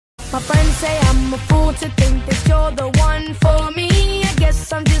My friends say I'm a fool to think that you're the one for me. I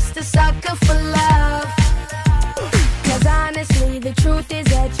guess I'm just a sucker for love. Cause honestly, the truth is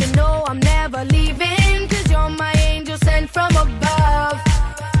that you know I'm never leaving. Cause you're my angel sent from above.